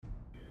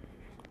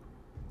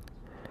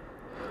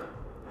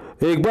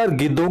एक बार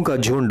गिद्धों का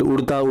झुंड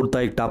उड़ता उड़ता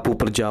एक टापू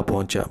पर जा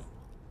पहुंचा।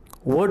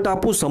 वह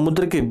टापू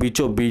समुद्र के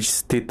बीचों बीच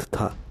स्थित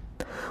था।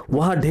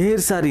 वहां ढेर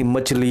सारी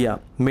मछलियां,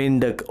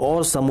 मेंढक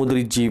और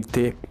समुद्री जीव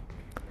थे।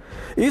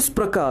 इस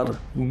प्रकार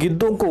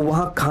गिद्धों को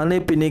वहां खाने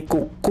पीने को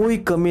कोई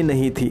कमी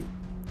नहीं थी।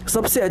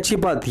 सबसे अच्छी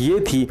बात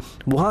यह थी,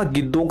 वहां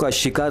गिद्धों का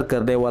शिकार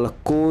करने वाला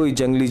कोई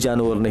जंगली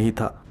जानवर नहीं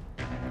था।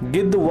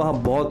 गिद्ध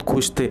वहां बहुत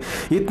खुश थे।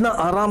 इतना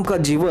आराम का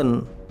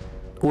जीवन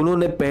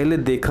उन्होंने पहले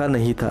देखा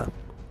नहीं था।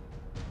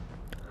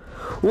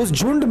 उस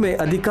झुंड में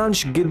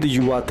अधिकांश गिद्ध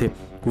युवा थे।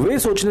 वे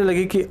सोचने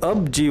लगे कि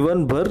अब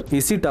जीवन भर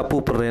इसी टापू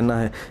पर रहना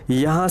है,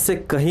 यहां से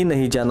कहीं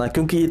नहीं जाना,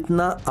 क्योंकि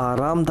इतना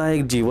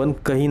आरामदायक जीवन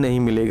कहीं नहीं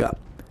मिलेगा।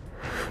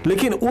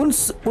 लेकिन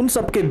उन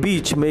सबके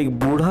बीच में एक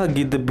बूढ़ा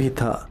गिद्ध भी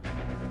था।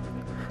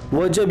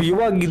 वह जब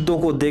युवा गिद्धों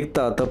को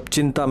देखता तब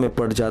चिंता में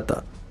पड़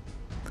जाता।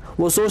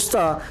 वो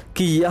सोचता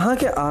कि यहाँ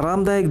के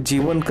आरामदायक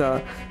जीवन का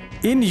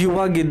इन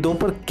युवा गिद्धों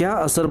पर क्या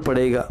असर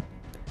पड़ेगा।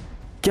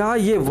 क्या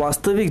ये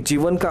वास्तविक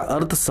जीवन का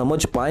अर्थ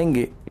समझ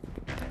पाएंगे?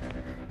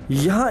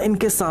 यहाँ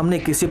इनके सामने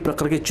किसी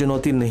प्रकार की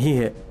चुनौती नहीं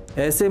है।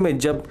 ऐसे में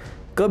जब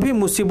कभी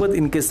मुसीबत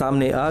इनके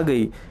सामने आ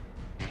गई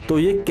तो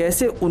ये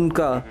कैसे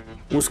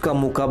उसका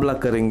मुकाबला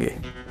करेंगे?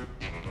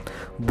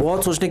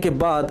 बहुत सोचने के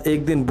बाद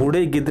एक दिन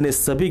बूढ़े गिद्ध ने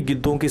सभी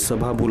गिद्धों की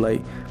सभा बुलाई।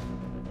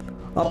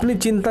 अपनी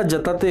चिंता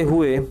जताते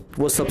हुए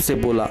वो सबसे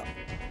बोला,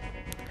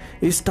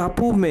 इस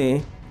टापू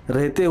में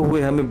रहते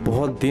हुए हमें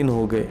बहुत दिन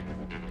हो गए।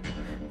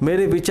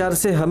 मेरे विचार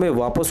से हमें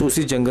वापस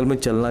उसी जंगल में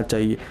चलना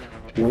चाहिए।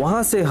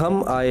 वहां से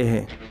हम आए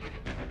हैं।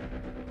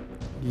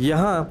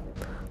 यहाँ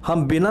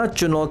हम बिना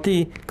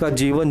चुनौती का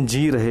जीवन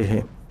जी रहे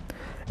हैं।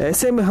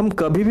 ऐसे में हम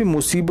कभी भी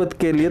मुसीबत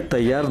के लिए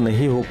तैयार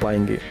नहीं हो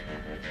पाएंगे।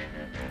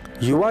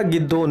 युवा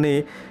गिद्धों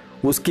ने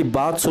उसकी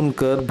बात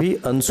सुनकर भी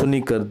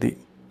अनसुनी कर दी।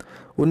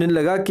 उन्हें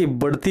लगा कि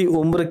बढ़ती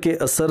उम्र के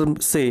असर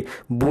से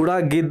बूढ़ा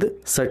गिद्ध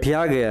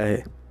सठिया गया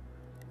है,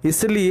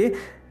 इसलिए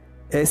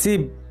ऐसी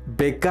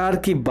बेकार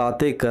की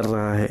बातें कर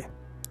रहा है।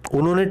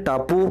 उन्होंने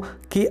टापू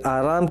की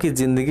आराम की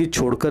जिंदगी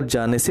छोड़कर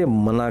जाने से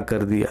मना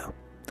कर दिया।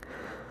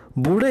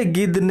 बूढ़े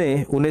गिद्ध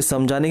ने उन्हें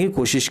समझाने की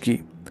कोशिश की,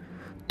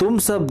 तुम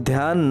सब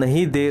ध्यान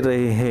नहीं दे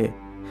रहे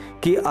हैं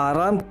कि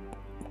आराम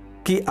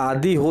की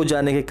आदी हो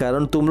जाने के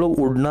कारण तुम लोग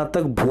उड़ना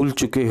तक भूल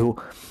चुके हो।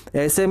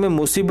 ऐसे में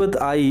मुसीबत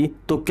आई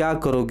तो क्या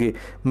करोगे?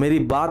 मेरी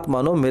बात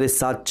मानो, मेरे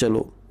साथ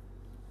चलो।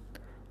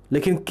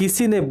 लेकिन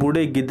किसी ने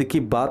बूढ़े गिद्ध की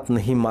बात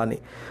नहीं मानी।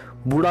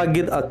 बूढ़ा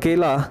गिद्ध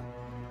अकेला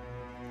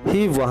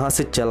ही वहां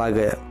से चला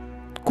गया।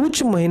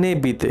 कुछ महीने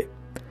बीते।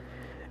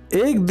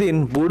 एक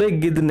दिन बूढ़े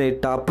गिद्ध ने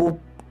टापू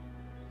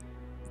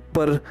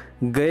पर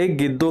गए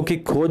गिद्धों की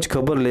खोज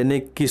खबर लेने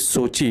की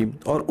सोची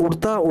और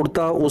उड़ता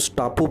उड़ता उस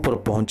टापू पर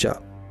पहुंचा।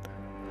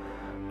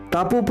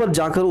 टापू पर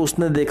जाकर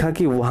उसने देखा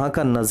कि वहां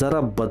का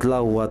नजारा बदला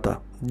हुआ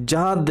था।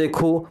 जहां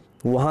देखो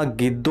वहां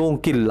गिद्धों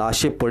की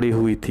लाशें पड़ी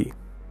हुई थी।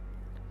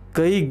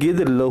 कई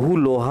गिद्ध लहू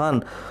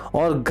लोहान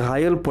और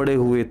घायल पड़े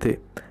हुए थे।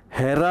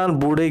 हैरान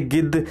बूढ़े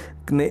गिद्ध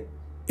ने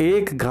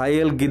एक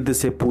घायल गिद्ध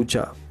से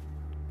पूछा,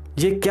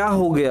 ये क्या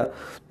हो गया?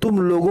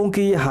 तुम लोगों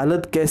की ये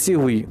हालत कैसी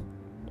हुई?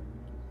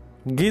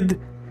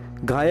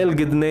 घायल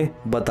गिद्ध ने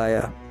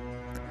बताया,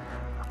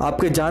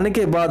 आपके जाने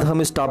के बाद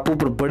हम इस टापू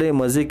पर बड़े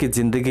मजे की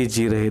जिंदगी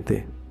जी रहे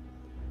थे।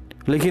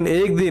 लेकिन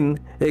एक दिन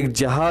एक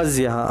जहाज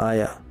यहां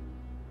आया।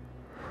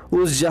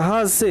 उस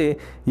जहाज से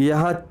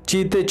यहां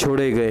चीते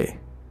छोड़े गए।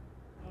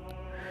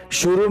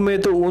 शुरू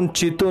में तो उन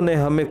चीतों ने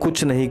हमें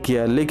कुछ नहीं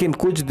किया, लेकिन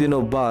कुछ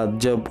दिनों बाद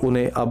जब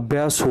उन्हें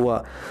अभ्यास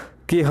हुआ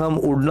कि हम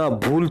उड़ना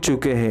भूल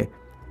चुके हैं,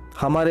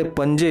 हमारे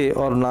पंजे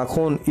और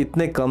नाखून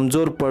इतने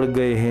कमज़ोर पड़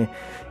गए हैं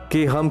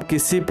कि हम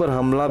किसी पर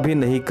हमला भी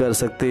नहीं कर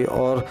सकते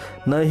और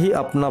न ही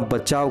अपना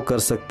बचाव कर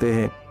सकते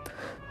हैं।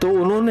 तो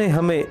उन्होंने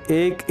हमें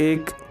एक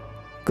एक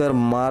कर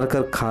मार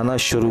कर खाना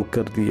शुरू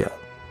कर दिया।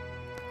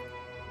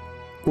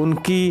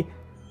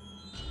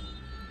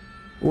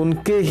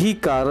 उनके ही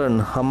कारण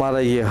हमारा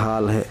ये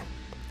हाल है।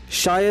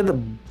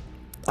 शायद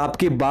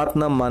आपकी बात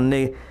न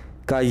मानने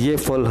का ये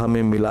फल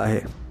हमें मिला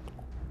है।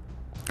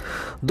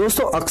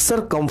 दोस्तों, अक्सर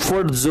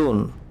कंफर्ट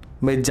जोन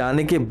में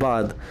जाने के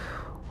बाद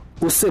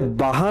उससे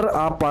बाहर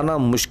आ पाना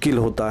मुश्किल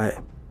होता है।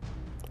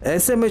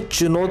 ऐसे में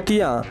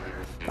चुनौतियां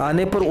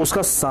आने पर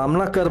उसका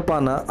सामना कर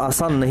पाना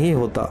आसान नहीं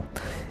होता।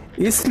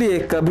 इसलिए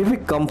कभी भी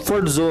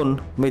कंफर्ट जोन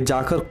में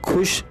जाकर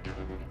खुश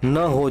न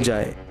हो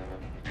जाए।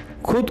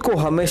 खुद को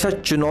हमेशा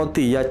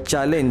चुनौती या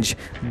चैलेंज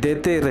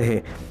देते रहे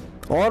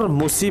और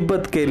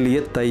मुसीबत के लिए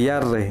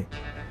तैयार रहे।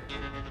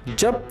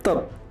 जब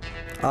तक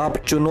आप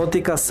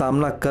चुनौती का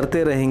सामना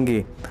करते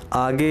रहेंगे,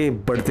 आगे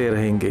बढ़ते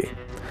रहेंगे।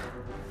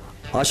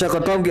 आशा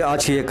करता हूँ कि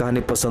आज की ये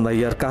कहानी पसंद आई।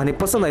 यार कहानी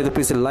पसंद आई तो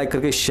प्लीज़ लाइक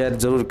करके शेयर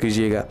जरूर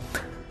कीजिएगा।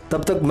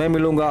 तब तक मैं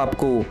मिलूंगा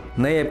आपको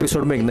नए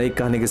एपिसोड में एक नई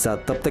कहानी के साथ।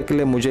 तब तक के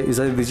लिए मुझे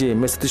इजाज़त दीजिए।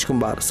 मैं Satish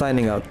Kumar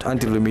signing out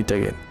until we meet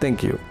again.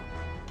 Thank you.